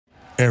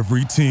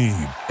Every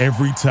team,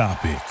 every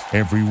topic,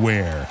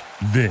 everywhere.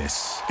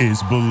 This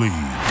is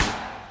Believe.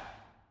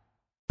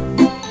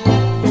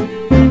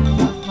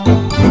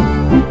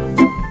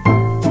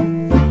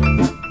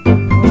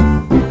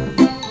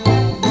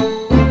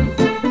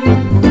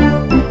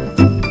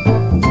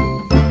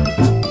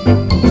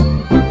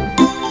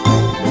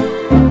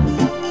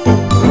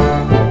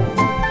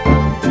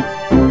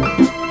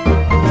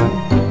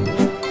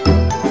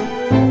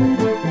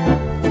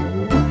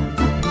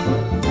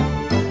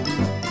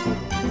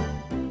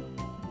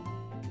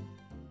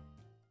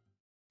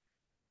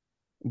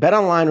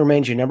 BetOnline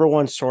remains your number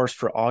one source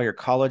for all your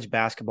college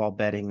basketball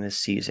betting this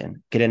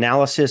season. Get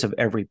analysis of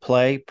every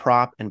play,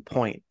 prop, and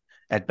point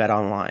at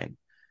BetOnline.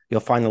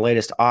 You'll find the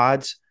latest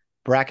odds,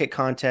 bracket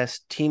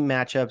contests, team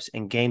matchups,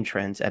 and game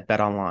trends at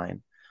BetOnline.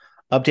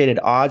 Updated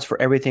odds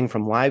for everything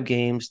from live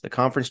games, the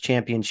conference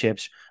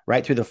championships,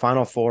 right through the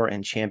Final Four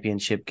and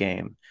championship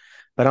game.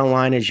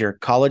 BetOnline is your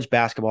college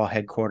basketball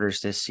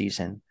headquarters this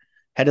season.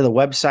 Head to the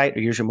website or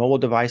use your mobile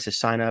device to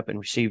sign up and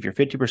receive your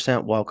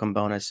 50% welcome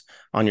bonus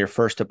on your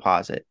first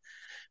deposit.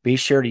 Be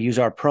sure to use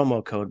our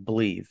promo code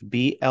BELIEVE,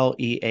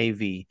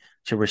 BLEAV,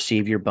 to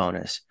receive your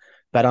bonus.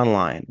 Bet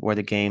online, where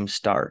the game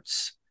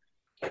starts.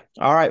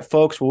 All right,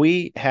 folks,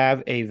 we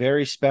have a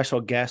very special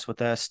guest with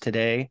us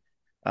today.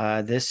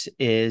 This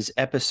is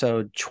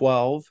episode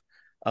 12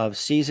 of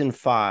season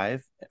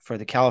 5 for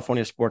the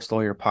California Sports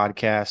Lawyer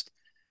podcast.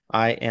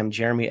 I am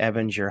Jeremy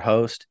Evans, your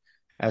host.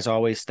 As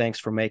always, thanks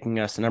for making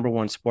us the number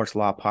one sports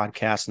law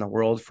podcast in the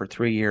world for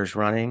 3 years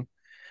running.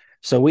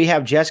 So we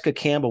have Jessica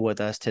Campbell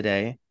with us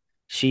today.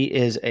 She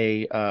is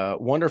a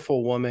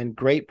wonderful woman,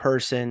 great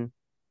person,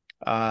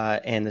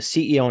 and the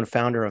CEO and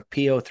founder of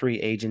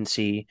PO3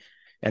 Agency,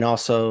 and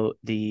also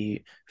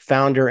the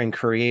founder and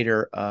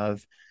creator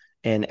of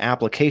an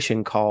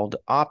application called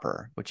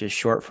OPPER, which is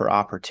short for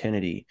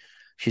opportunity.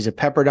 She's a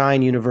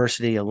Pepperdine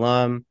University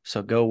alum,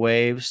 so go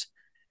Waves.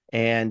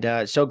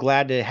 And so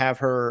glad to have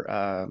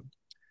her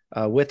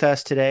with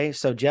us today.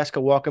 So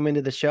Jessica, welcome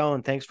into the show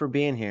and thanks for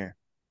being here.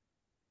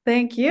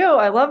 Thank you.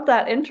 I love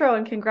that intro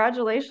and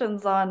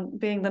congratulations on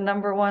being the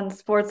number one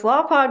sports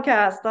law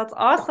podcast. That's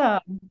awesome.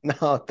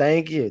 No,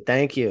 thank you.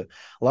 Thank you.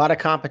 A lot of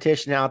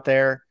competition out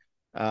there.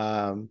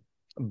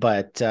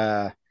 But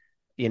I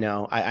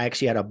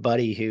actually had a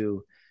buddy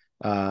who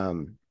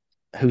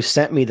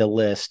sent me the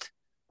list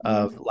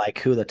of like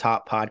who the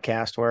top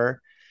podcasts were.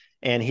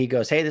 And he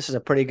goes, "Hey, this is a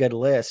pretty good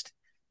list."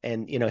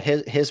 And,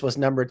 his was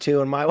number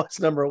 2 and mine was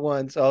number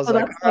 1. So I was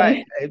like, all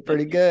right, hey,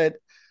 pretty good.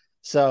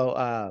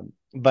 So,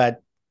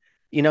 but,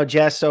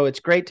 Jess, so it's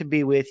great to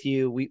be with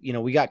you.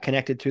 We got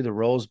connected through the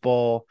Rose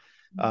Bowl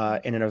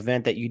in an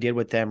event that you did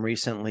with them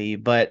recently,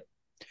 but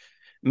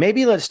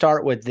maybe let's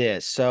start with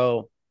this.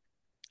 So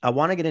I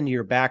want to get into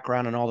your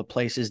background and all the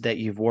places that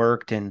you've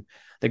worked and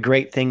the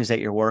great things that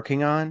you're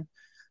working on,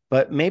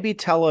 but maybe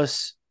tell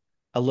us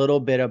a little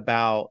bit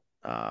about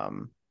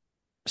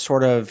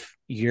sort of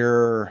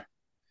your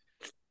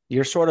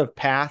sort of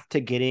path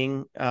to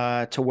getting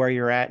to where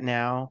you're at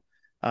now,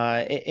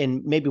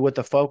 and maybe with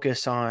the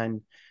focus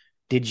on,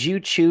 did you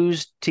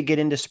choose to get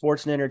into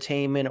sports and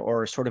entertainment,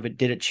 or sort of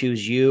did it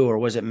choose you, or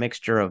was it a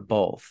mixture of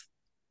both?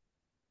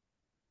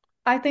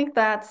 I think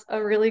that's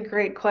a really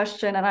great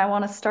question. And I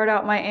want to start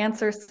out my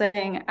answer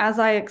saying, as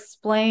I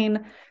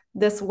explain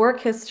this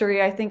work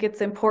history, I think it's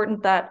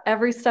important that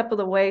every step of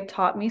the way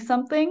taught me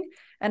something.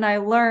 And I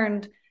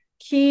learned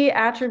key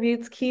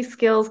attributes, key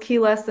skills, key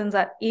lessons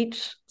at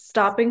each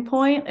stopping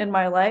point in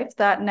my life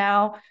that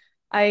now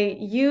I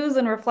use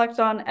and reflect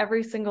on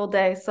every single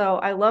day. So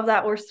I love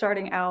that we're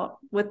starting out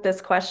with this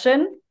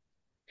question.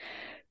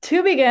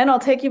 To begin, I'll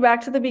take you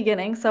back to the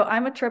beginning. So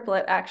I'm a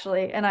triplet,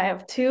 actually, and I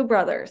have 2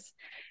 brothers.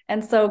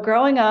 And so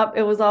growing up,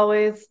 it was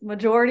always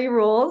majority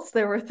rules.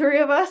 There were 3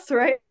 of us,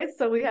 right?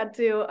 So we had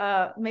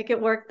to make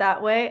it work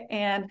that way.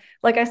 And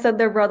like I said,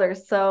 they're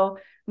brothers. So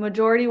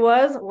majority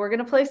was, we're going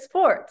to play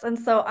sports. And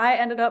so I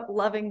ended up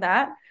loving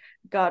that.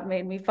 God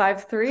made me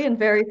 5'3" and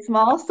very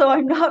small, so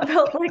I'm not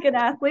built like an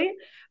athlete,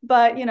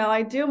 but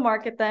I do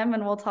market them,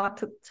 and we'll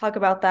talk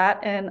about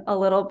that in a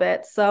little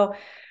bit. So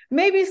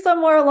maybe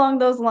somewhere along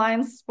those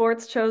lines,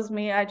 sports chose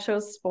me. I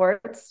chose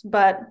sports,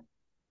 but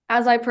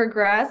as I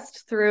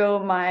progressed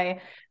through my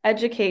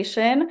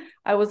education,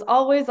 I was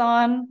always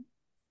on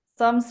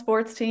some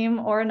sports team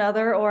or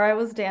another, or I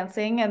was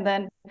dancing. And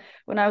then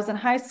when I was in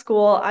high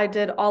school, I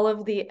did all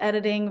of the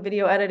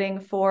video editing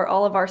for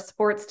all of our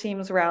sports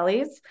teams'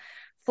 rallies.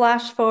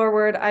 Flash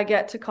forward, I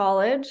get to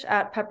college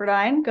at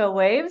Pepperdine, go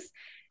Waves.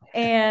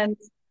 And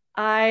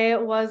I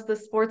was the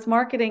sports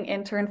marketing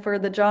intern for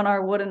the John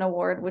R. Wooden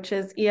Award, which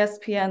is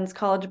ESPN's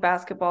College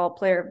Basketball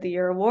Player of the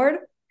Year Award.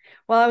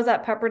 While I was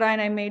at Pepperdine,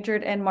 I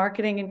majored in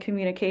marketing and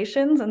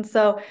communications. And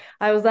so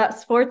I was that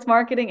sports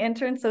marketing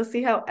intern. So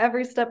see how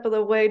every step of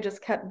the way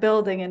just kept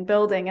building and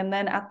building. And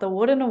then at the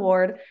Wooden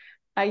Award,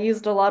 I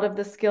used a lot of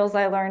the skills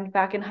I learned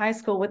back in high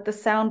school with the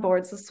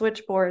soundboards, the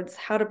switchboards,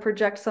 how to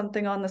project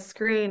something on the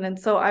screen. And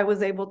so I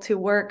was able to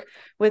work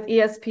with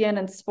ESPN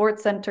and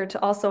Sports Center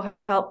to also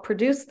help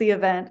produce the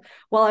event,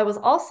 while I was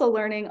also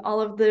learning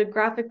all of the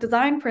graphic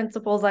design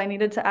principles I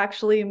needed to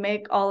actually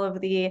make all of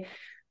the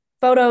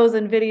photos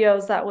and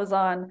videos that was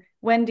on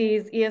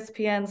Wendy's,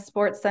 ESPN,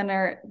 Sports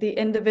Center, the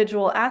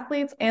individual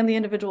athletes and the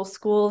individual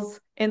schools'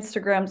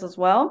 Instagrams as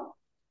well.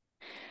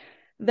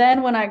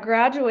 Then when I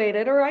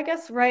graduated, or I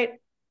guess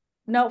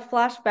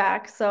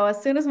flashback. So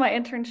as soon as my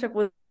internship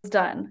was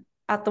done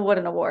at the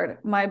Wooden Award,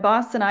 my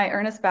boss and I,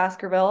 Ernest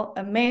Baskerville,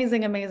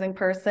 amazing, amazing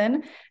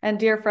person and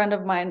dear friend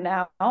of mine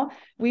now,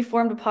 we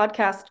formed a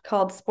podcast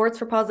called Sports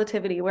for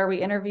Positivity, where we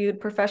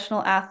interviewed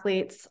professional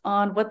athletes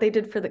on what they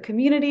did for the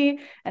community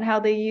and how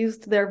they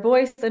used their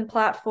voice and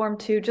platform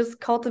to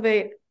just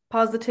cultivate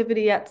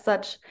positivity at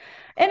such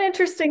an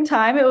interesting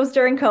time. It was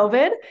during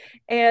COVID.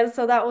 And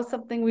so that was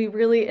something we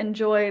really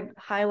enjoyed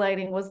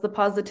highlighting, was the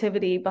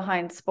positivity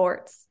behind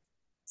sports.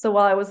 So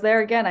while I was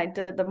there, again, I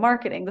did the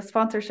marketing, the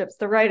sponsorships,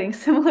 the writing,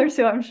 similar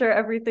to, I'm sure,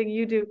 everything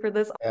you do for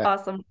this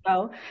awesome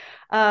show.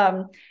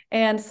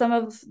 And some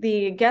of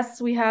the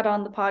guests we had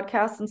on the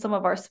podcast and some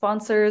of our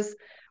sponsors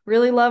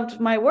really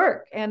loved my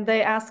work, and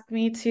they asked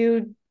me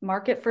to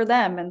market for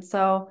them. And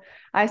so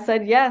I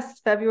said yes.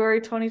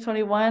 February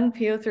 2021,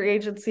 PO3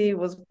 Agency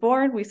was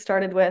born. We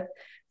started with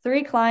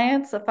 3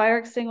 clients, a fire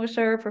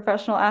extinguisher,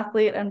 professional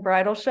athlete, and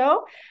bridal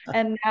show.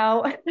 And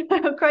now,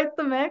 quite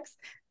the mix.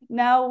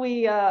 Now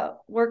we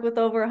work with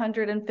over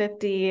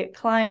 150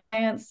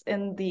 clients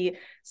in the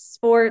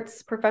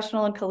sports,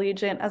 professional and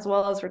collegiate, as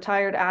well as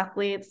retired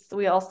athletes.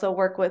 We also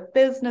work with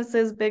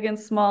businesses, big and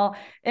small,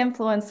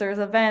 influencers,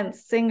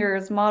 events,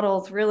 singers,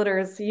 models,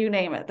 realtors, you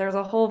name it. There's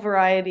a whole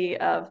variety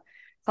of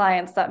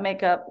clients that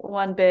make up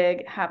one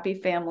big happy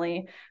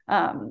family.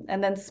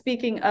 And then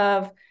speaking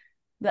of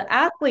the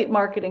athlete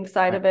marketing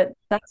side of it,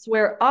 that's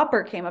where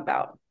OPPER came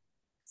about.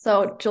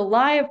 So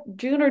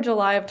June or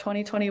July of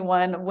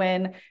 2021,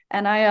 when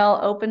NIL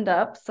opened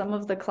up, some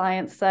of the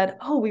clients said,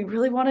 oh, we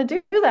really want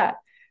to do that.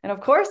 And of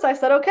course I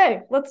said, okay,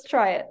 let's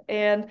try it.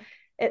 And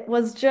it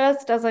was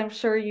just, as I'm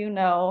sure you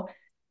know,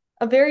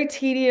 a very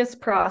tedious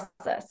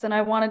process. And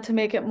I wanted to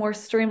make it more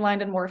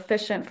streamlined and more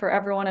efficient for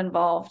everyone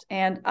involved.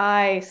 And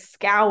I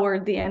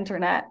scoured the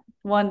internet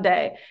one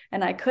day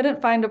and I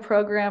couldn't find a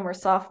program or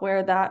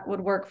software that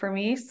would work for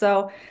me.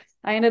 So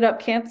I ended up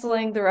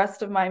canceling the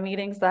rest of my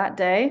meetings that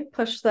day,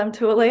 pushed them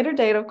to a later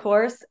date, of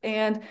course,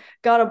 and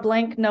got a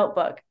blank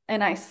notebook.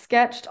 And I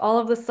sketched all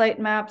of the site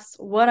maps,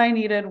 what I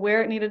needed,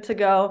 where it needed to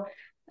go.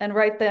 And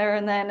right there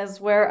and then is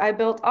where I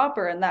built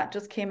OPPER. And that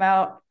just came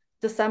out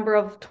December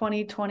of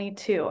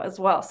 2022 as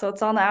well. So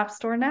it's on the App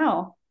Store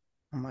now.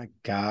 Oh my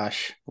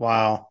gosh.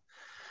 Wow.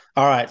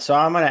 All right. So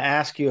I'm going to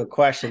ask you a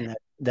question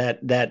that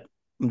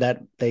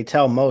they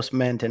tell most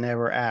men to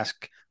never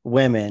ask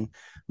women,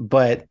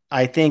 but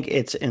I think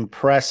it's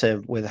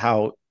impressive with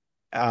how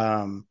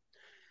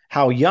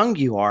young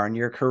you are in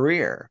your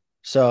career.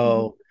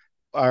 So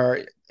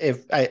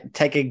if I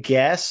take a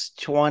guess,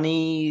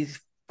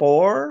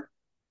 24?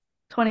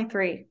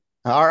 23.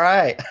 All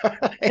right.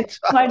 It's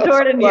my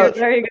Jordan years.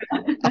 There you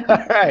go.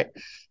 All right.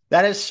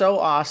 That is so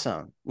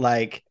awesome.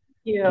 Like,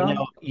 you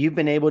know, you've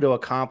been able to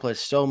accomplish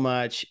so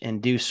much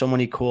and do so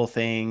many cool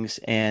things.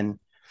 And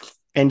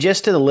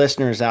just to the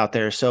listeners out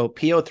there, so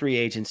PO3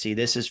 Agency,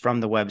 this is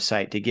from the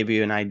website to give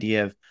you an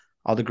idea of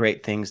all the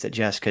great things that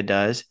Jessica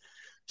does.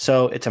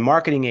 So it's a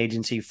marketing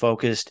agency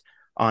focused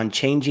on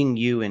changing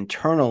you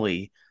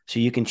internally so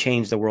you can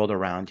change the world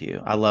around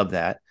you. I love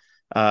that.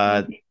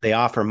 They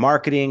offer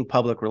marketing,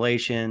 public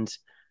relations,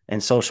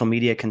 and social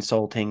media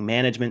consulting,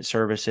 management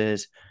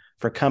services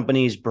for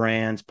companies,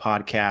 brands,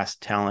 podcasts,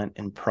 talent,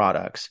 and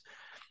products.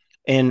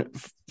 And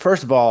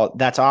first of all,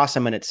 that's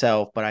awesome in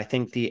itself, but I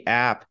think the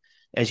app,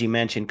 as you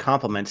mentioned,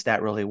 complements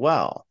that really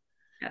well.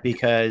 Yes.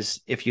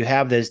 Because if you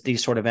have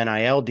these sort of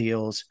NIL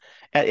deals,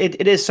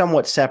 it is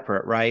somewhat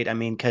separate, right? I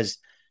mean, because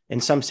in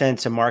some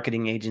sense, a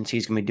marketing agency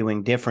is going to be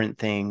doing different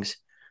things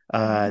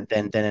than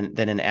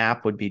an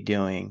app would be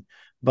doing.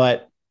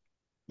 But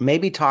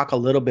maybe talk a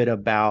little bit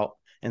about,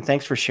 and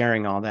thanks for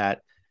sharing all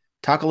that,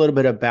 talk a little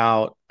bit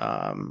about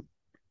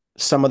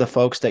some of the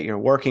folks that you're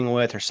working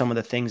with or some of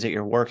the things that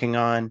you're working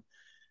on.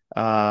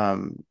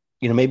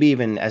 Maybe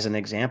even as an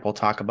example,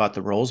 talk about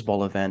the Rose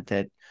Bowl event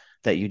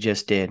that you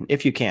just did,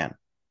 if you can.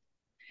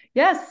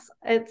 Yes,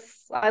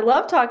 I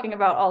love talking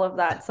about all of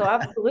that. So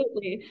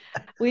absolutely.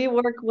 We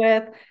work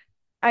with,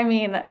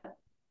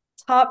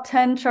 top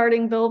 10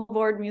 charting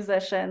Billboard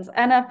musicians,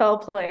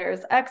 NFL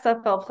players,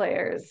 XFL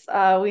players.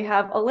 We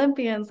have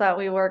Olympians that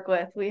we work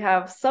with. We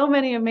have so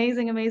many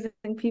amazing, amazing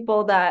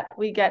people that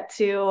we get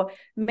to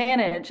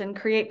manage and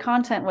create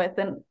content with,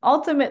 and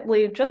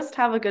ultimately just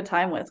have a good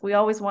time with. We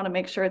always want to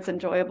make sure it's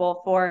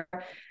enjoyable for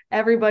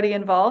everybody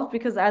involved,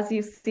 because as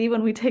you see,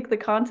 when we take the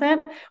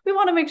content, we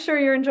want to make sure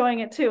you're enjoying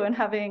it too and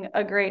having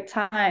a great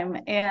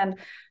time. And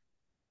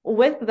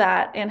with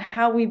that and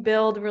how we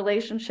build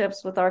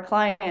relationships with our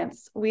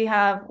clients, we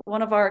have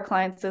one of our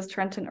clients is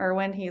Trenton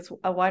Irwin. He's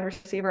a wide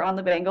receiver on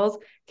the Bengals,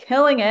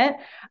 killing it.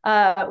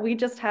 We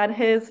just had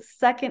his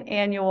second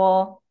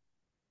annual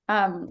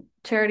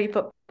charity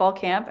football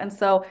camp. And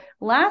so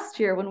last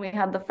year, when we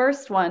had the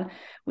first one,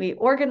 we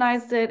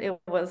organized it. It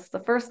was the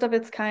first of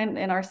its kind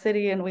in our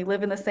city, and we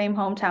live in the same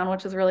hometown,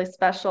 which is really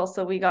special.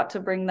 So we got to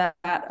bring that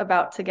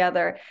about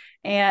together.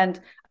 And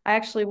I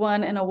actually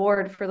won an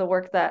award for the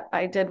work that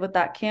I did with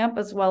that camp,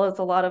 as well as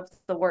a lot of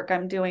the work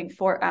I'm doing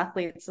for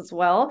athletes as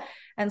well.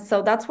 And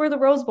so that's where the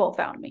Rose Bowl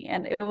found me.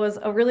 And it was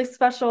a really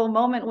special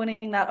moment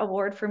winning that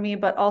award for me,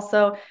 but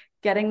also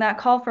getting that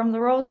call from the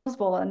Rose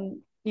Bowl and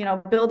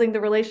building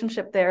the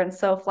relationship there. And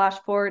so flash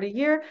forward a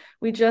year,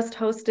 we just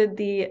hosted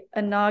the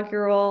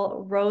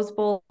inaugural Rose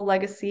Bowl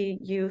Legacy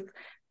Youth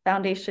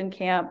Foundation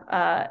Camp.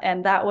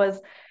 And that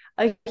was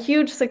a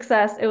huge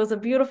success. It was a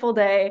beautiful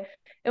day.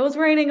 It was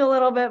raining a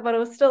little bit, but it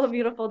was still a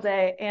beautiful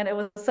day. And it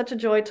was such a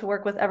joy to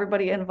work with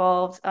everybody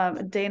involved.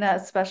 Dana,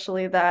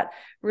 especially, that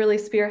really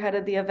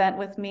spearheaded the event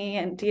with me,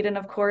 and Deedon,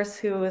 of course,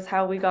 who is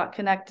how we got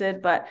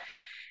connected. But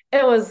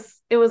it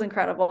was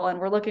incredible. And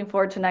we're looking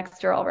forward to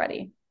next year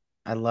already.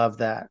 I love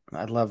that.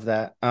 I love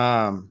that.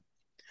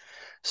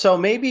 So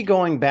maybe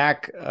going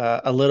back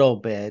a little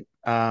bit,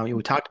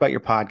 we talked about your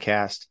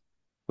podcast.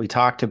 We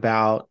talked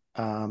about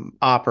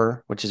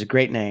OPPER, which is a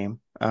great name,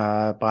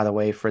 by the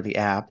way, for the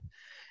app.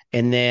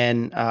 And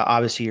then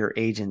obviously your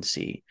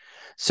agency.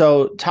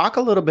 So talk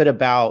a little bit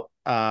about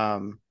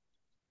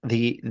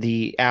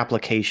the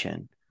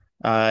application,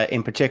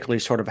 in particular,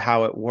 sort of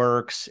how it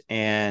works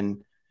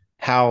and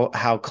how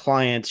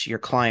your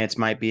clients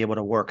might be able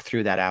to work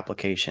through that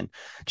application,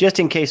 just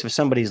in case if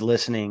somebody's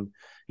listening,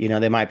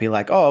 they might be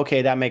like, oh,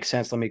 okay, that makes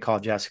sense. Let me call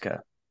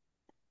Jessica.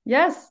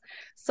 Yes.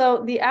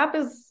 So the app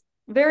is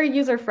very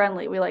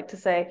user-friendly, we like to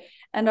say.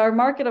 And our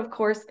market, of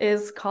course,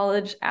 is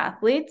college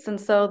athletes. And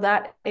so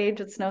that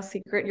age, it's no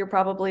secret, you're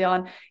probably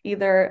on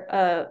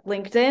either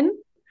LinkedIn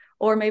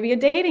or maybe a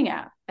dating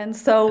app. And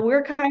so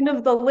we're kind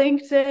of the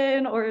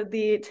LinkedIn or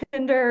the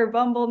Tinder or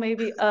Bumble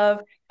maybe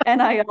of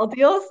NIL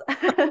deals.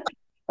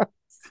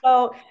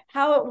 So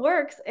how it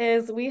works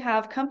is we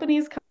have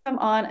companies come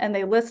on and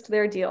they list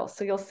their deal.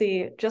 So you'll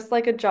see, just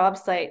like a job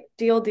site,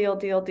 deal, deal,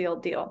 deal, deal,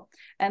 deal.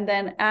 And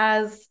then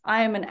as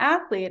I am an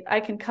athlete,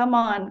 I can come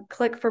on,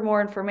 click for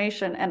more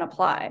information and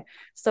apply.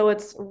 So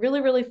it's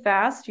really, really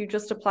fast. You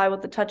just apply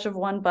with the touch of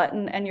one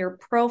button and your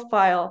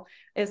profile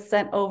is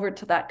sent over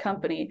to that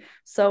company.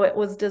 So it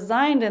was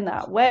designed in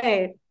that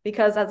way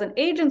because as an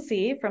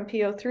agency from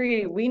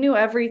PO3, we knew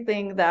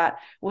everything that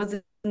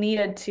was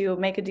needed to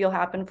make a deal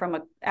happen from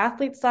an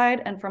athlete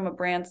side and from a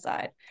brand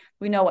side.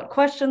 We know what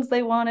questions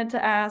they wanted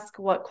to ask,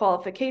 what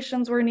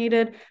qualifications were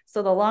needed.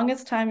 So the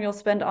longest time you'll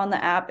spend on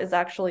the app is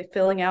actually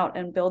filling out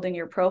and building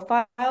your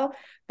profile,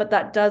 but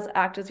that does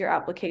act as your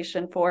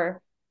application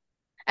for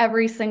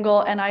every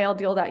single NIL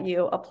deal that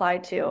you apply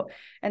to.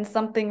 And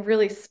something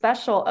really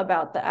special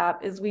about the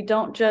app is we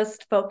don't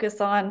just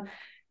focus on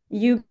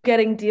you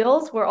getting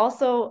deals. We're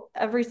also,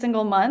 every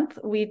single month,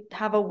 we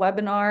have a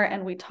webinar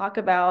and we talk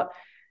about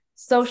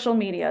social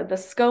media, the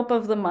scope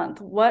of the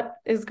month, what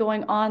is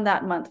going on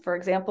that month. For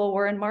example,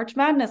 we're in March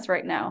Madness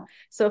right now.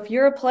 So if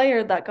you're a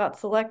player that got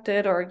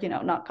selected or,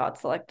 not got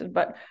selected,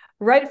 but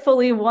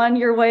rightfully won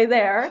your way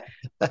there,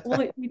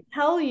 we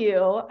tell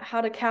you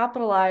how to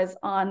capitalize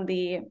on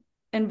the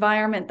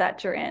environment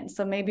that you're in.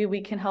 So maybe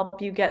we can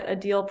help you get a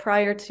deal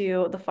prior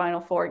to the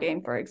Final Four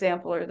game, for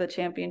example, or the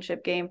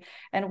championship game.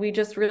 And we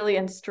just really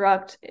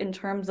instruct in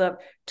terms of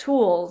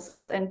tools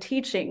and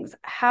teachings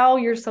how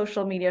your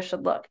social media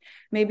should look.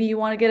 Maybe you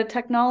want to get a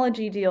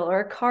technology deal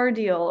or a car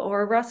deal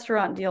or a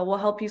restaurant deal. We'll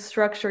help you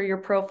structure your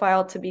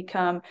profile to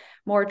become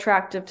more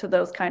attractive to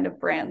those kind of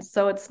brands.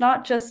 So it's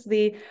not just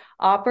the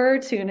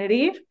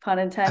opportunity, pun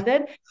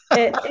intended.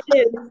 It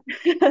is,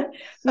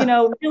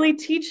 really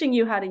teaching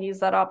you how to use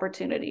that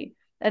opportunity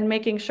and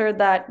making sure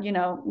that,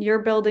 you're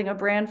building a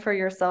brand for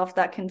yourself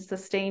that can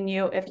sustain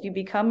you if you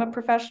become a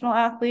professional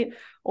athlete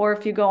or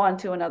if you go on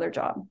to another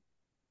job.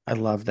 I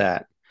love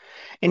that.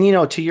 And,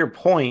 to your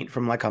point,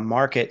 from like a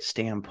market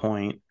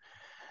standpoint,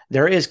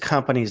 there is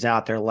companies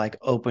out there like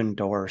Open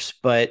Doors,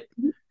 but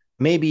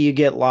maybe you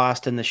get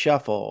lost in the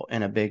shuffle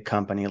in a big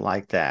company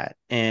like that.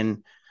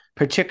 And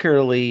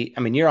particularly,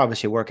 you're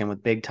obviously working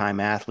with big time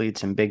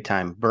athletes and big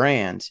time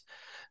brands,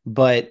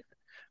 but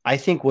I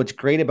think what's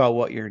great about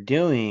what you're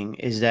doing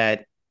is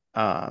that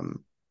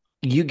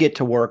you get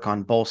to work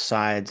on both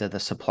sides of the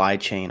supply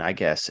chain, I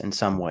guess, in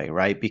some way,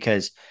 right?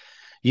 Because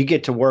you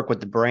get to work with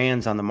the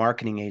brands on the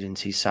marketing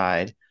agency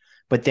side,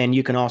 but then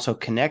you can also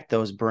connect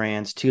those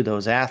brands to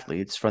those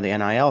athletes for the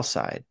NIL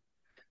side.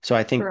 So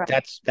I think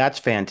Correct. that's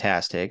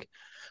fantastic.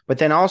 But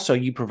then also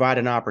you provide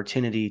an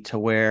opportunity to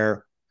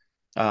where,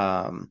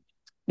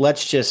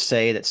 let's just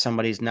say that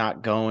somebody's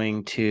not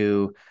going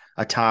to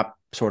a top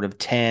sort of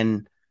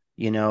 10,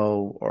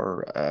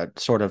 or a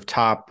sort of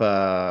top,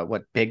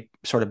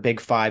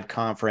 big five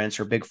conference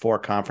or big four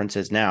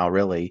conferences now,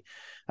 really,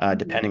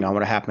 depending on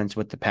what happens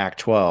with the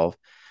Pac-12.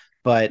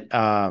 But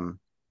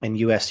and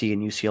USC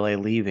and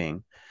UCLA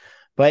leaving.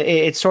 But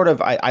it's sort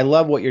of, I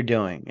love what you're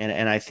doing.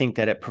 And I think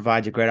that it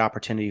provides a great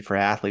opportunity for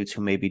athletes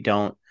who maybe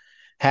don't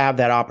have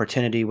that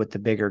opportunity with the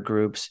bigger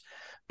groups.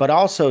 But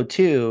also,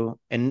 too,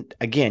 and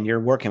again, you're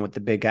working with the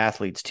big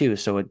athletes, too.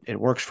 So it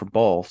works for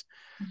both.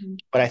 Mm-hmm.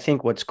 But I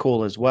think what's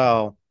cool as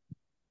well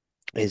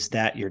is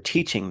that you're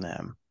teaching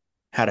them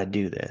how to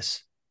do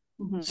this.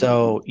 Mm-hmm.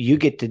 So you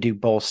get to do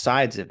both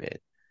sides of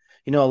it.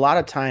 You know, a lot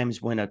of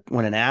times when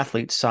an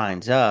athlete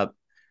signs up,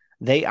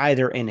 they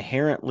either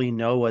inherently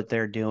know what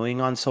they're doing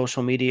on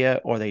social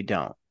media or they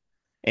don't.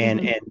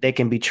 And they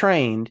can be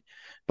trained,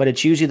 but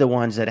it's usually the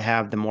ones that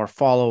have the more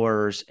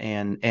followers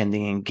and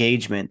the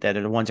engagement that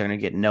are the ones that are going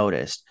to get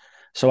noticed.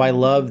 So I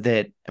love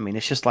that. I mean,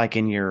 it's just like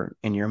in your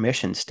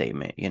mission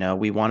statement, you know,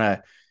 we want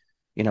to,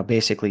 you know,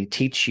 basically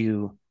teach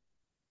you,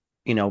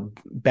 you know,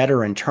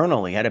 better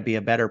internally, how to be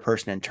a better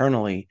person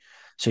internally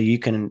so you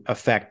can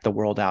affect the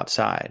world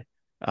outside.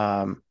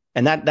 And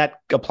that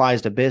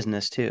applies to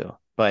business too.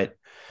 But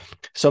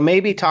so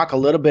maybe talk a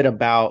little bit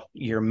about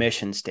your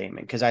mission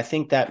statement, because I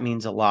think that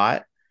means a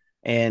lot.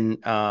 And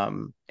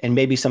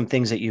maybe some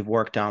things that you've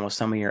worked on with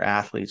some of your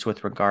athletes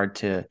with regard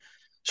to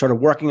sort of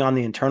working on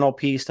the internal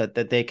piece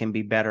that they can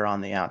be better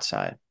on the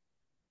outside.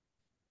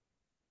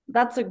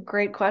 That's a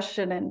great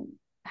question. And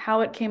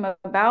how it came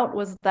about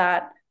was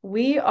that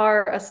we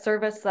are a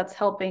service that's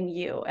helping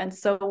you. And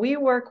so we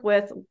work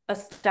with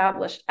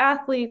established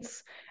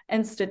athletes,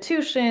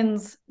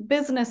 institutions,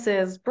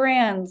 businesses,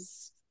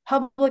 brands,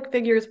 public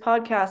figures,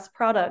 podcasts,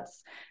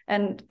 products,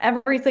 and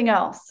everything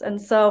else.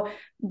 And so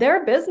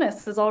their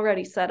business is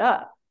already set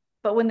up.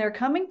 But when they're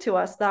coming to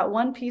us, that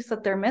one piece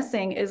that they're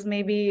missing is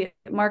maybe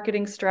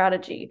marketing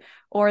strategy,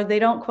 or they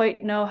don't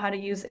quite know how to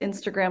use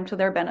Instagram to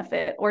their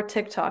benefit, or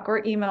TikTok,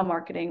 or email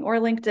marketing, or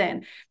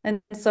LinkedIn.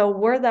 And so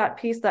we're that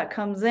piece that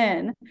comes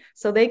in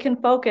so they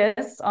can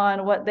focus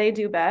on what they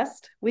do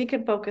best. We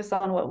can focus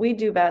on what we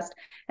do best.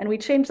 And we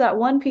change that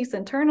one piece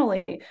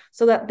internally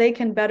so that they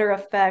can better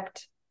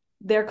affect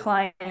their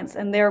clients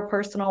and their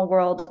personal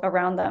world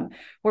around them.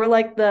 We're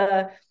like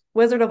the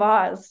Wizard of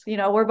Oz, you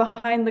know, we're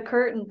behind the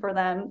curtain for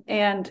them,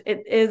 and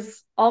it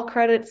is all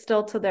credit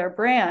still to their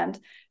brand,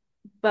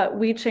 but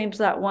we change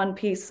that one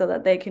piece so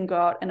that they can go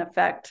out and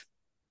affect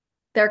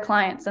their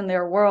clients and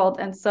their world.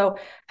 And so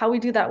how we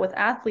do that with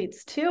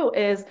athletes too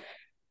is,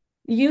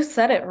 you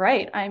said it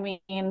right. I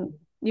mean,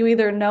 you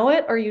either know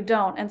it or you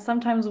don't. And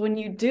sometimes when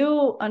you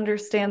do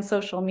understand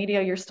social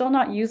media, you're still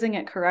not using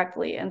it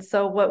correctly. And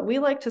so what we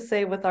like to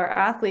say with our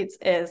athletes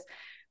is,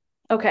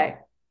 okay,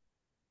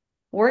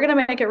 we're going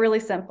to make it really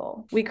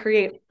simple. We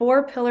create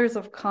 4 pillars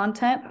of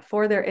content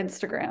for their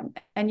Instagram,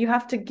 and you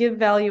have to give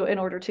value in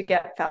order to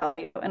get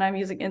value. And I'm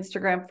using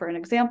Instagram for an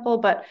example,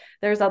 but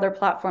there's other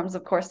platforms,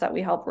 of course, that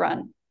we help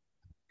run.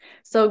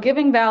 So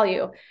giving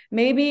value,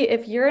 maybe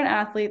if you're an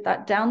athlete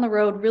that down the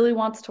road really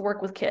wants to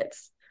work with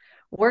kids,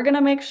 we're going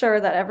to make sure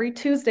that every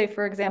Tuesday,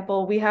 for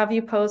example, we have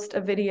you post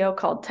a video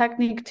called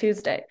Technique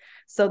Tuesday.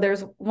 So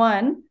there's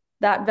one,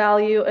 that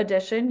value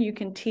addition. You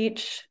can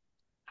teach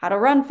how to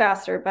run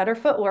faster, better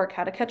footwork,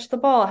 how to catch the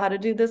ball, how to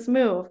do this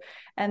move.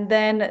 And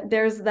then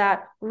there's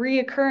that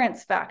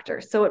reoccurrence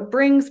factor. So it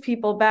brings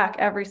people back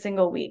every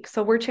single week.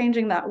 So we're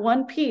changing that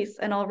one piece,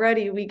 and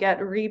already we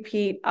get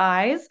repeat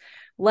eyes,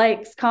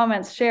 likes,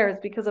 comments, shares,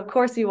 because of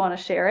course you want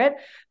to share it.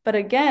 But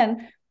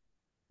again,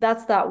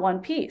 that's that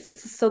one piece.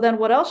 So then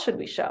what else should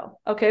we show?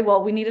 Okay,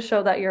 well, we need to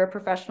show that you're a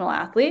professional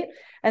athlete,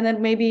 and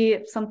then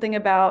maybe something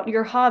about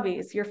your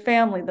hobbies, your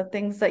family, the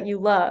things that you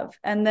love,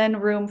 and then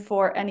room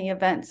for any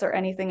events or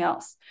anything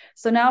else.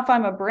 So now if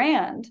I'm a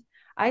brand,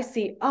 I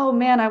see, oh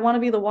man, I want to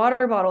be the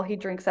water bottle he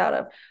drinks out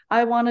of.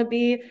 I want to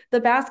be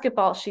the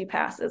basketball she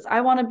passes.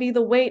 I want to be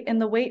the weight in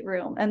the weight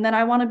room. And then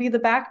I want to be the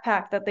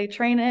backpack that they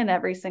train in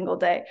every single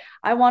day.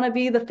 I want to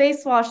be the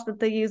face wash that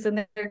they use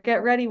in their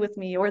get ready with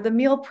me, or the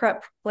meal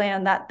prep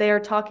plan that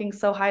they're talking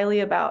so highly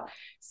about.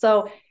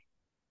 So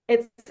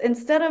it's,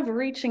 instead of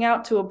reaching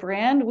out to a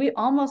brand, we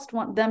almost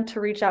want them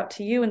to reach out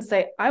to you and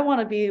say, I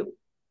want to be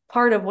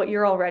part of what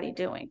you're already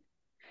doing.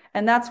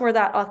 And that's where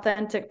that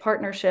authentic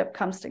partnership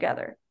comes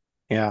together.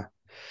 Yeah.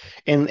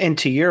 And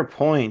to your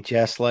point,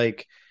 Jess,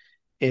 like,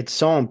 it's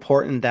so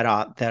important that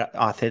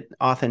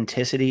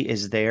authenticity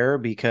is there,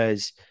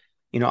 because,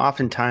 you know,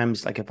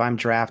 oftentimes, like if I'm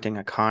drafting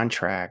a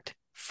contract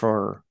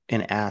for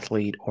an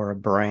athlete or a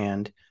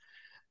brand,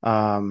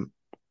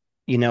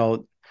 you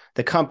know,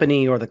 the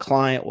company or the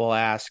client will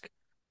ask,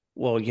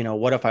 well, you know,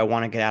 what if I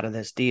want to get out of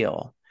this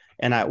deal?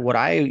 And what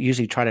I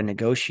usually try to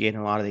negotiate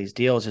in a lot of these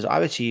deals is,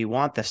 obviously you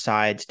want the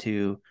sides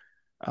to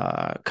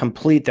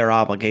complete their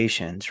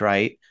obligations,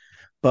 right?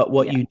 But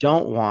what you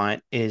don't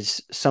want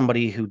is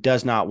somebody who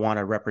does not want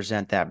to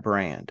represent that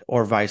brand,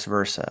 or vice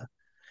versa.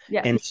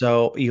 Yeah. And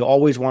so you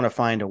always want to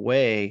find a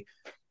way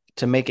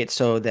to make it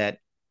so that,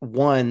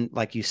 one,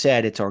 like you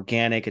said, it's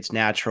organic, it's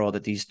natural,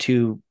 that these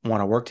two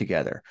want to work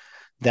together,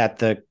 that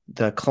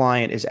the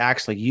client is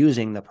actually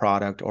using the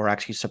product or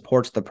actually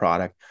supports the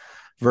product,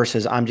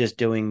 versus I'm just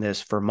doing this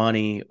for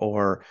money,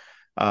 or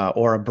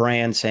a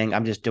brand saying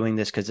I'm just doing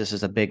this because this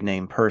is a big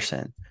name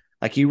person.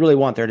 Like you really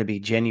want there to be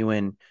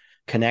genuine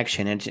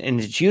connection. And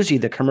it's usually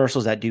the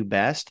commercials that do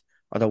best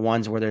are the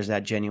ones where there's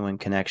that genuine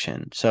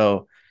connection.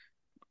 So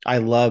I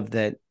love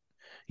that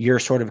you're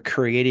sort of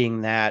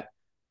creating that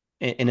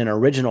in an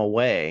original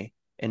way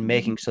and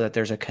making so that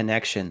there's a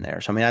connection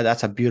there. So I mean,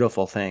 that's a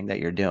beautiful thing that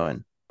you're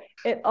doing.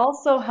 It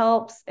also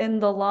helps in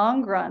the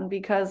long run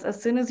because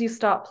as soon as you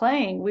stop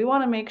playing, we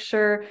want to make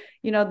sure,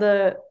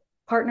 the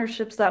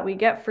partnerships that we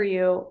get for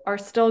you are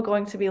still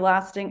going to be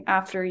lasting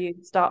after you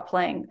stop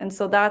playing. And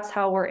so that's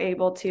how we're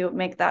able to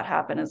make that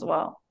happen as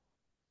well.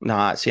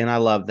 Nah, see, and I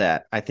love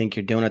that. I think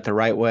you're doing it the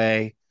right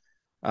way.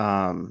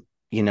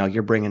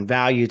 You're bringing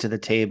value to the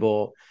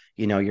table,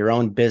 your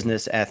own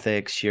business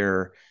ethics.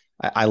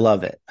 I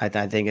love it. I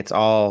think it's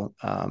all,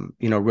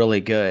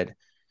 really good.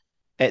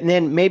 And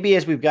then maybe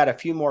as we've got a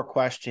few more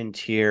questions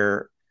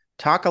here,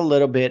 talk a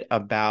little bit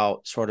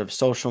about sort of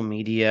social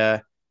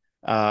media.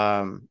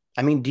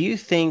 I mean, do you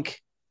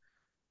think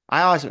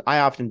I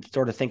often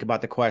sort of think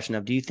about the question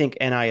of, do you think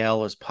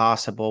NIL is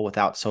possible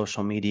without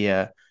social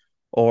media,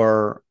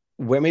 or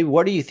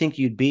what do you think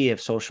you'd be if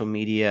social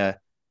media,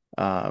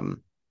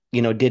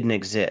 didn't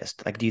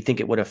exist? Like, do you think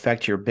it would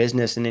affect your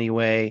business in any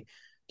way?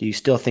 Do you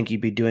still think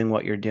you'd be doing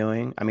what you're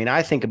doing? I mean,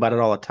 I think about it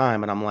all the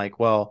time and I'm like,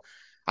 well,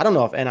 I don't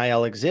know if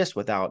NIL exists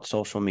without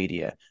social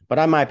media, but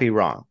I might be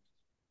wrong.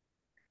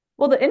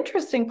 Well, the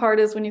interesting part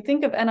is when you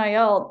think of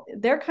NIL,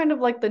 they're kind of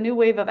like the new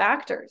wave of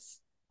actors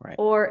Right.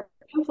 or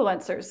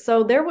influencers.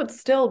 So there would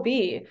still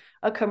be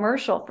a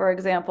commercial, for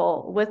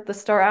example, with the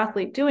star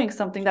athlete doing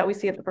something that we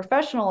see at the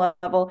professional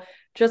level,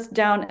 just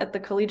down at the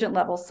collegiate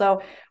level.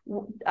 So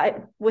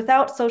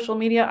without social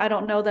media, I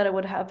don't know that it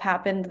would have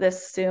happened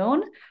this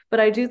soon, but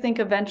I do think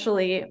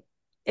eventually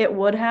it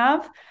would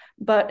have.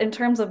 But in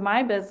terms of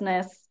my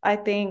business, I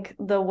think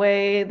the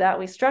way that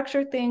we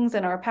structure things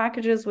and our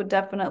packages would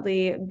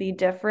definitely be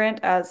different,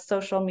 as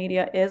social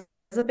media is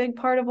a big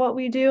part of what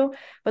we do.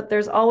 But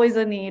there's always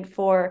a need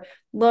for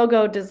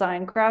logo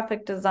design,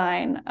 graphic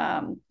design,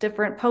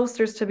 different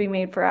posters to be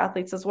made for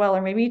athletes as well,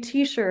 or maybe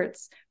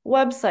t-shirts,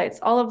 websites.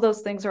 All of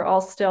those things are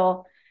all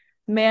still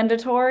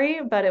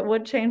mandatory, but it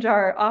would change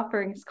our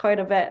offerings quite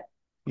a bit.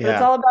 But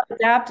it's all about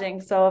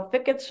adapting. So if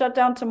it gets shut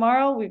down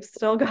tomorrow, we've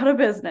still got a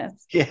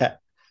business. Yeah.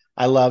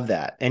 I love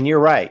that. And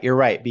you're right. You're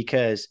right.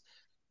 Because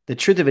the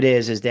truth of it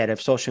is that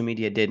if social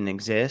media didn't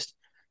exist,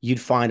 you'd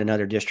find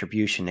another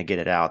distribution to get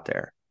it out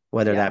there,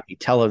 whether that be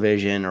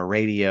television or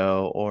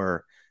radio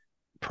or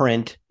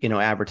print,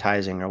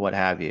 advertising or what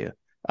have you.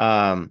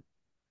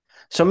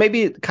 So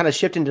maybe kind of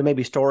shift into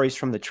maybe stories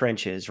from the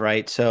trenches,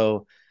 right?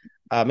 So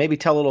maybe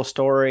tell a little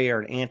story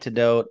or an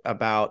anecdote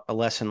about a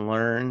lesson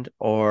learned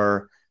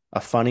or a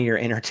funny or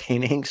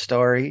entertaining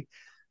story.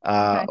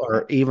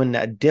 Or even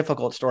a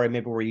difficult story,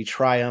 maybe where you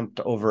triumphed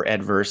over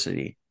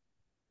adversity?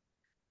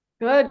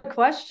 Good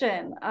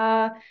question.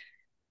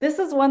 This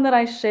is one that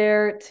I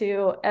share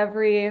to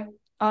every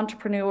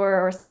entrepreneur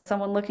or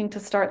someone looking to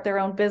start their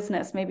own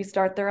business, maybe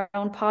start their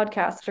own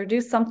podcast or do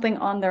something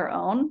on their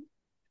own.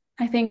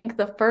 I think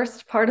the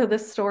first part of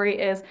this story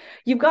is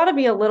you've got to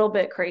be a little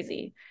bit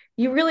crazy.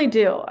 You really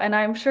do. And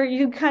I'm sure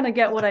you kind of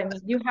get what I mean.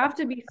 You have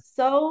to be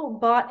so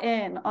bought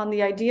in on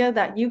the idea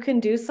that you can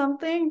do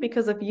something,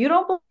 because if you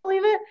don't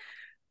believe it,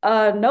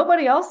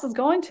 nobody else is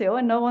going to,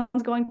 and no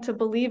one's going to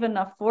believe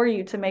enough for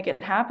you to make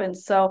it happen.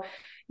 So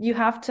you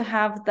have to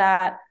have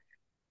that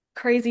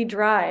crazy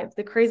drive,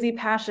 the crazy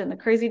passion, the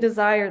crazy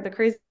desire, the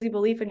crazy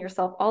belief in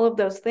yourself, all of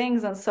those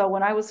things. And so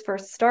when I was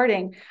first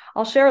starting,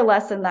 I'll share a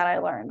lesson that I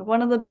learned.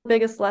 One of the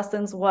biggest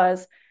lessons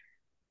was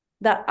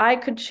that I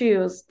could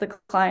choose the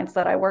clients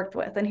that I worked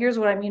with. And here's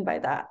what I mean by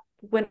that.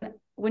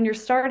 When you're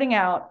starting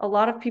out, a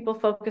lot of people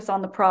focus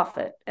on the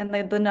profit and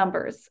the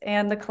numbers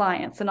and the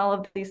clients and all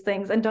of these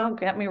things. And don't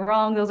get me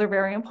wrong, those are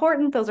very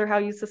important. Those are how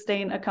you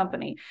sustain a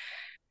company.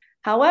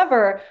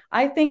 However,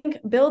 I think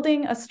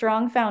building a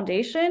strong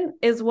foundation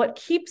is what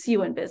keeps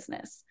you in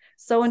business.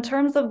 So in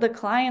terms of the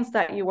clients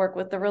that you work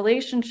with, the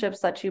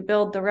relationships that you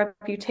build, the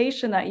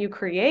reputation that you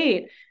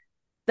create,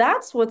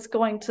 that's what's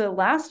going to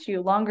last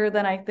you longer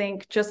than I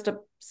think just a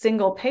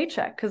single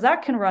paycheck, because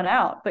that can run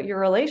out, but your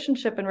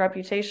relationship and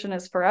reputation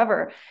is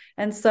forever.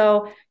 And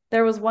so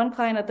there was one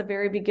client at the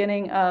very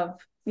beginning of,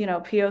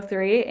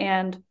 PO3,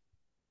 and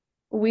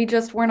we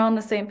just weren't on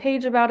the same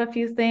page about a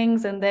few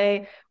things, and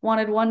they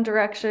wanted one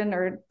direction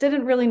or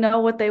didn't really know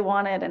what they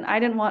wanted. And I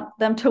didn't want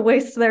them to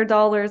waste their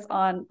dollars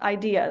on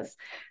ideas.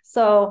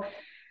 So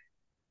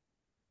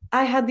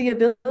I had the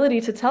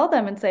ability to tell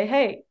them and say,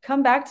 hey,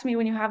 come back to me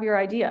when you have your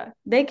idea.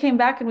 They came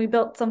back and we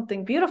built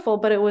something beautiful,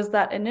 but it was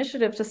that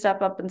initiative to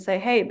step up and say,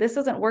 hey, this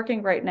isn't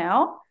working right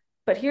now,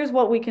 but here's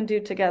what we can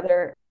do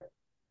together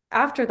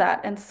after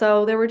that. And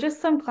so there were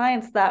just some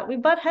clients that we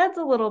butt heads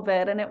a little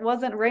bit, and it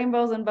wasn't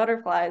rainbows and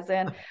butterflies.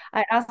 And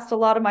I asked a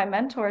lot of my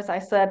mentors, I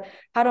said,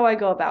 how do I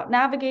go about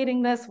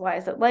navigating this? Why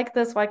is it like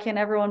this? Why can't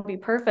everyone be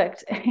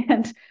perfect?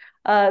 And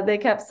they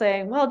kept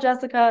saying, well,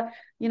 Jessica,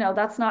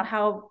 that's not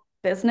how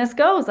business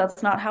goes.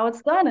 That's not how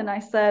it's done. And I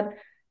said,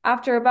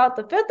 after about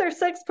the fifth or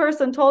sixth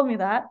person told me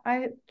that,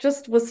 I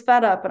just was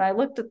fed up, and I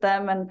looked at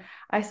them and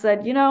I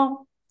said,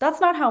 that's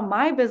not how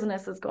my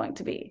business is going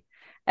to be.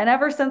 And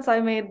ever since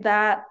I made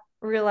that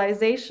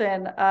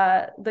realization,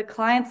 the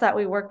clients that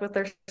we work with,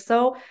 they're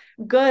so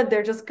good.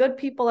 They're just good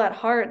people at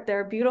heart.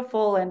 They're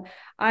beautiful. And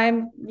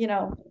I'm,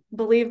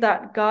 believe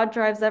that God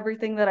drives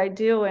everything that I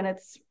do. And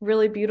it's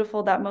really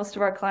beautiful that most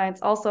of our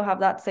clients also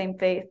have that same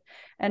faith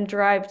and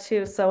drive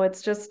too. So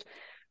it's just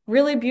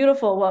really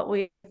beautiful what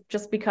we've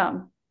just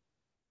become.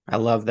 I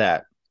love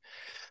that.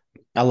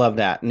 I love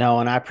that. No,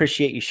 and I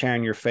appreciate you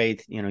sharing your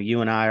faith. You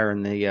and I are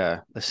in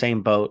the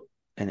same boat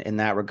in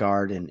that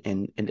regard,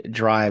 and it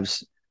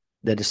drives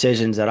the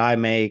decisions that I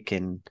make.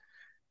 And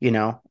you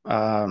know,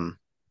 um,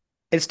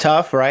 it's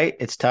tough, right?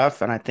 It's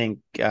tough, and I think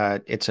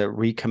it's a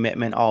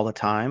recommitment all the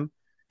time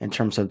in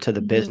terms of to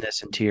the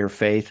business and to your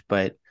faith.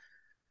 But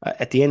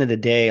at the end of the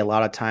day, a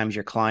lot of times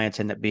your clients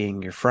end up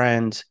being your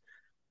friends,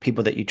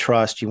 people that you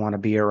trust, you want to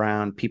be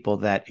around, people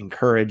that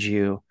encourage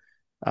you,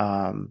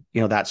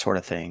 that sort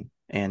of thing.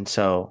 And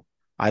so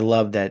I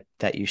love that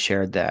you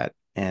shared that,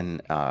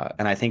 and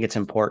I think it's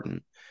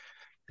important.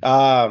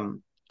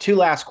 Two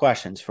last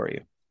questions for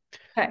you.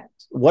 Okay.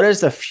 What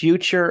does the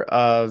future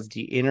of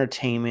the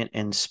entertainment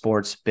and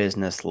sports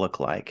business look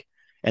like?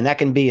 And that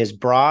can be as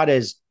broad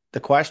as the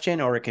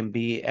question, or it can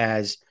be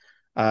as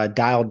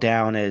dialed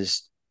down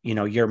as,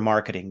 your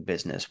marketing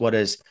business. What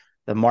does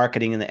the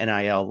marketing and the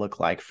NIL look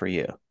like for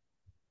you?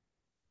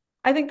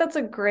 I think that's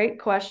a great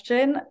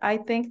question. I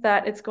think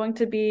that it's going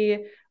to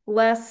be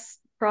less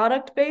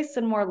product based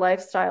and more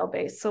lifestyle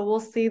based. So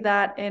we'll see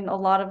that in a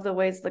lot of the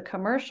ways the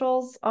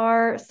commercials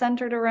are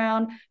centered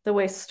around, the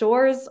way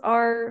stores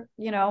are,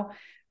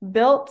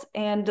 built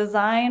and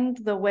designed,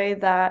 the way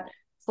that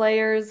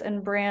players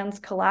and brands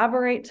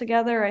collaborate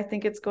together. I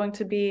think it's going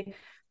to be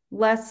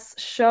less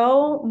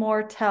show,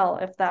 more tell,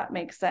 if that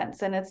makes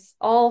sense. And it's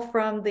all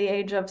from the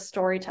age of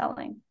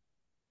storytelling.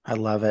 I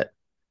love it.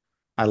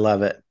 I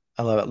love it.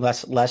 I love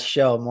it. Less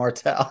show, more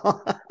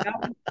tell.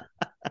 Yep.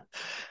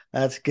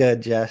 That's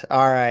good, Jess.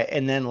 All right.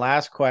 And then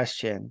last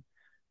question.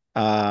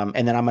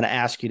 And then I'm going to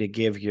ask you to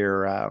give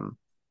your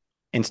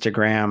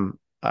Instagram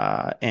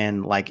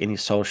and like any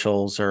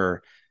socials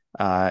or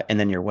and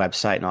then your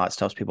website and all that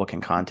stuff so people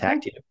can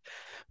contact you.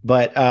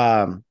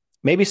 But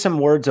maybe some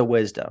words of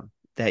wisdom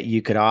that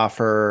you could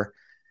offer,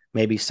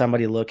 maybe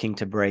somebody looking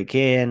to break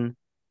in,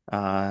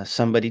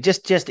 somebody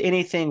just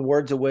anything,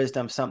 words of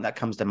wisdom, something that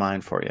comes to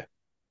mind for you.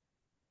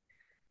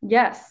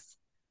 Yes.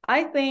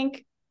 I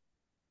think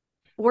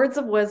words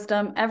of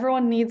wisdom,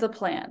 everyone needs a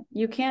plan.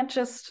 You can't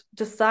just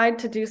decide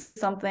to do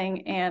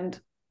something and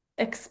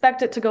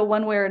expect it to go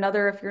one way or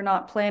another if you're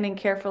not planning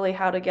carefully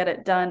how to get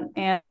it done.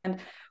 And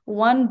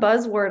one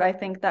buzzword I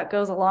think that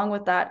goes along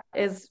with that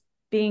is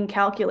being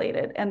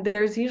calculated. And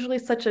there's usually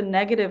such a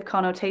negative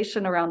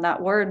connotation around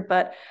that word.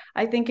 But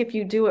I think if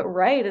you do it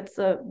right, it's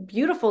a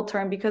beautiful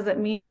term because it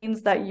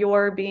means that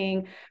you're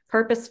being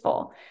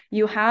purposeful.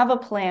 You have a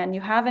plan,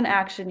 you have an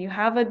action, you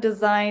have a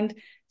designed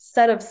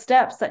set of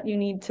steps that you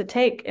need to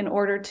take in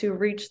order to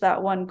reach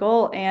that one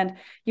goal. And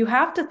you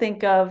have to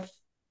think of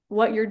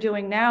what you're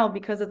doing now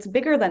because it's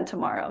bigger than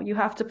tomorrow. You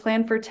have to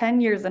plan for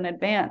 10 years in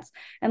advance.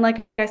 And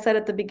like I said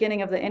at the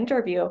beginning of the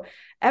interview,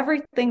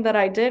 everything that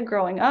I did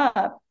growing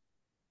up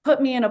put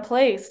me in a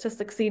place to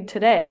succeed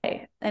today.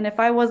 And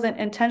if I wasn't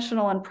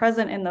intentional and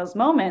present in those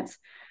moments,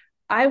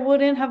 I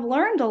wouldn't have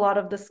learned a lot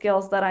of the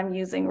skills that I'm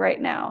using right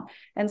now.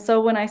 And so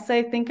when I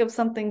say think of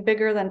something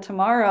bigger than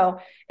tomorrow,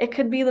 it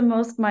could be the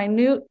most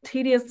minute,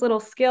 tedious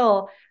little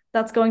skill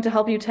that's going to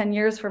help you 10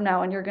 years from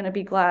now. And you're going to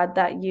be glad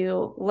that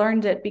you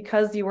learned it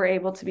because you were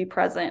able to be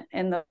present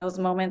in those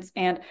moments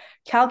and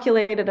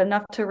calculated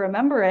enough to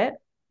remember it,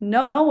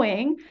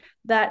 knowing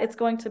that it's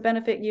going to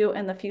benefit you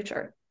in the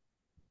future.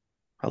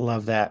 I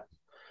love that.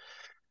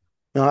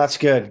 No, that's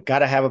good. Got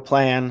to have a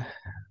plan.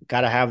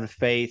 Got to have the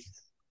faith.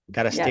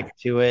 Got to stick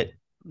to it.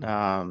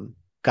 Got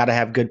to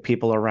have good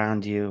people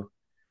around you.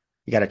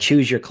 You got to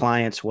choose your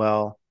clients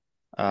well.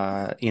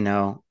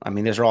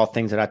 Those are all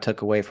things that I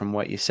took away from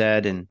what you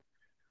said. And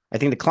I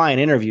think the client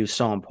interview is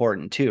so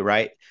important too,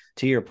 right?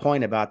 To your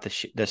point about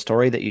the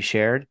story that you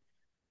shared,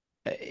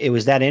 it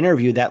was that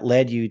interview that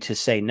led you to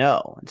say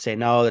no and say,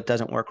 no, that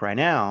doesn't work right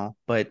now,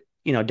 but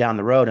down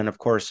the road. And of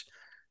course,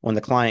 when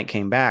the client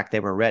came back, they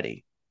were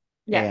ready.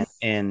 Yes.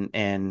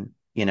 And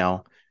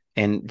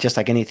just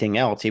like anything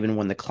else, even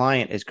when the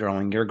client is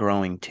growing, you're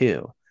growing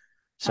too.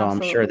 So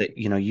Absolutely. I'm sure that,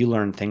 you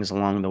learn things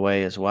along the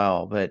way as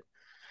well, but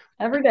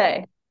every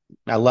day.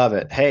 I love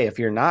it. Hey, if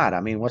you're not,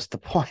 what's the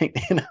point?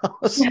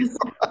 So, Yes.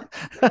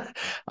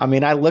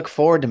 I look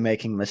forward to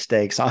making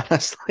mistakes,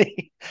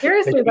 honestly.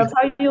 Seriously, that's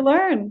how you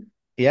learn.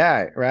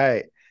 Yeah,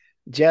 right.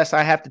 Jess,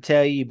 I have to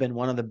tell you, you've been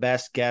one of the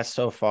best guests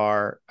so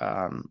far.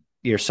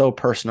 You're so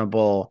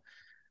personable.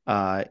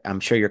 I'm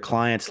sure your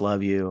clients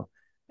love you,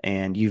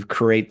 and you've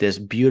created this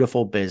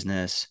beautiful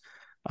business.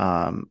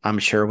 I'm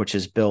sure, which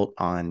is built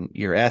on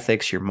your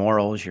ethics, your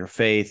morals, your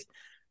faith,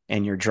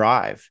 and your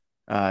drive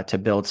to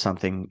build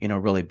something,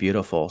 really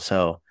beautiful.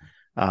 So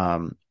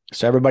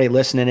everybody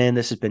listening in,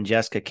 this has been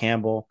Jessica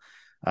Campbell.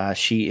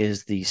 She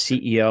is the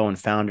CEO and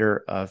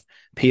founder of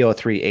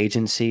PO3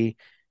 Agency.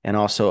 and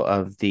also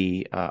of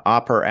the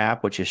OPPER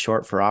app, which is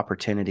short for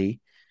opportunity.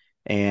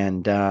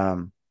 And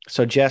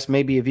so, Jess,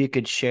 maybe if you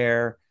could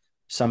share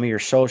some of your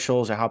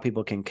socials or how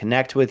people can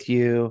connect with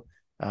you,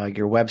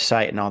 your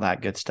website, and all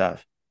that good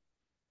stuff.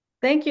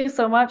 Thank you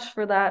so much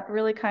for that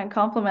really kind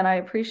compliment. I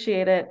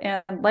appreciate it.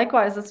 And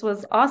likewise, this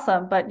was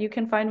awesome. But you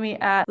can find me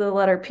at the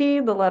letter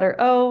P, the letter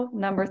O,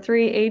 number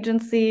 3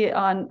 agency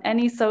on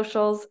any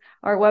socials.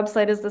 Our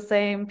website is the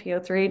same,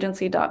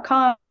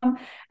 po3agency.com.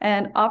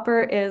 And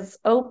OPPER is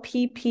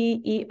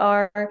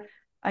OPPER,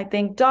 I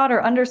think dot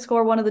or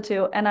underscore, one of the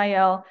two,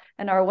 NIL.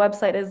 And our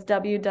website is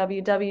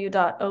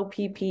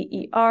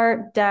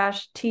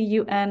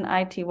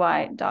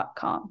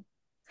www.opper-tunity.com.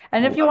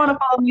 And if you want to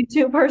follow me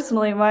too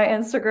personally, my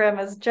Instagram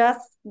is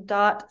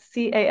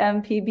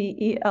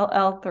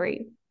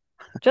jess.campbell3.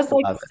 Just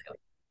like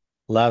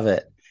Love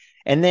it.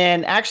 And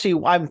then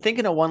actually, I'm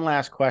thinking of one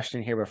last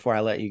question here before I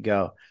let you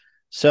go.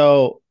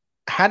 So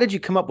how did you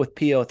come up with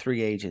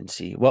PO3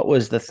 agency? What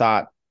was the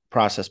thought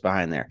process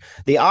behind there?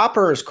 The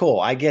OPPER is cool.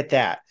 I get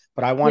that.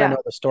 But I want to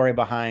know the story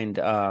behind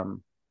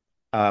behind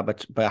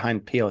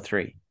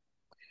PO3.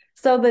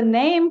 So the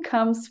name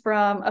comes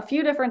from a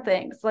few different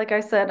things. Like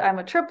I said, I'm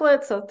a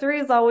triplet, so 3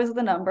 is always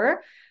the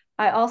number.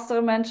 I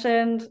also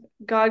mentioned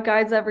God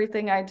guides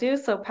everything I do,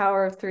 so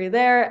power of 3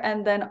 there.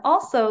 And then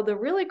also the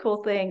really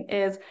cool thing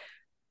is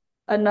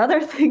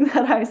another thing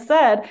that I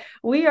said,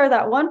 we are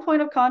that one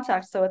point of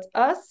contact. So it's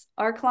us,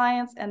 our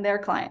clients, and their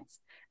clients.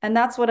 And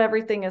that's what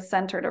everything is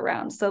centered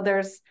around. So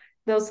there's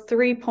those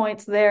 3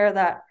 points there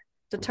that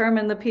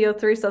determine the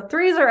PO3. So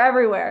 3s are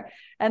everywhere.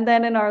 And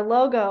then in our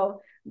logo,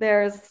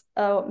 there's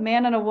a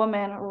man and a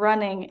woman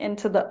running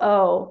into the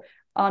O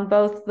on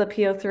both the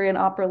PO3 and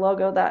OPPER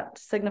logo. That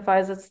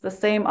signifies it's the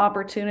same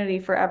opportunity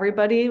for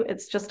everybody.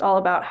 It's just all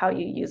about how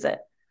you use it.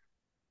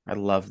 I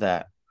love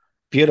that.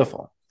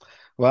 Beautiful.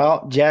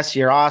 Well, Jess,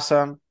 you're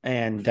awesome,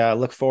 and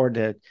look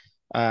forward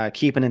to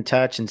keeping in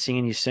touch and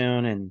seeing you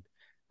soon. And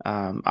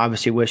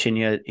obviously wishing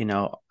you,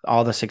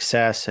 all the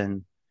success,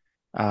 and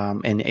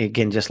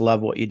again, just love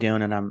what you're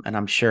doing. And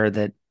I'm sure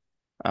that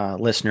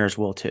listeners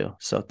will too.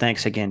 So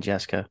thanks again,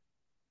 Jessica.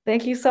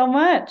 Thank you so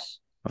much.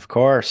 Of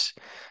course.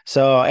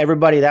 So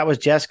everybody, that was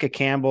Jessica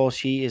Campbell.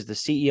 She is the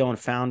CEO and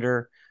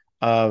founder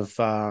of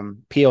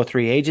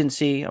PO3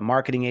 Agency, a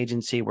marketing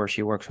agency where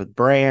she works with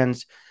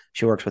brands.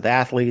 She works with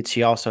athletes.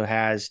 She also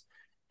has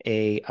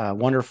a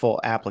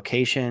wonderful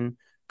application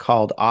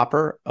called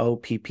OPPER,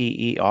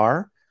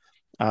 OPPER.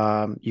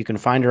 You can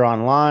find her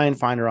online,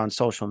 find her on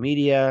social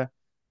media.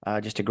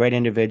 Just a great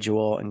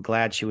individual, and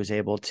glad she was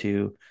able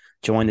to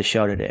join the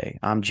show today.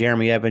 I'm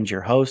Jeremy Evans,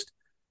 your host,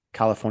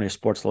 California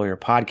Sports Lawyer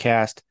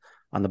Podcast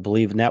on the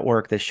Believe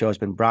Network. This show has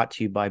been brought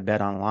to you by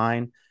Bet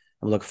Online.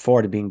 I look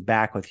forward to being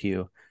back with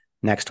you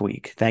next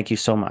week. Thank you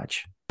so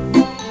much.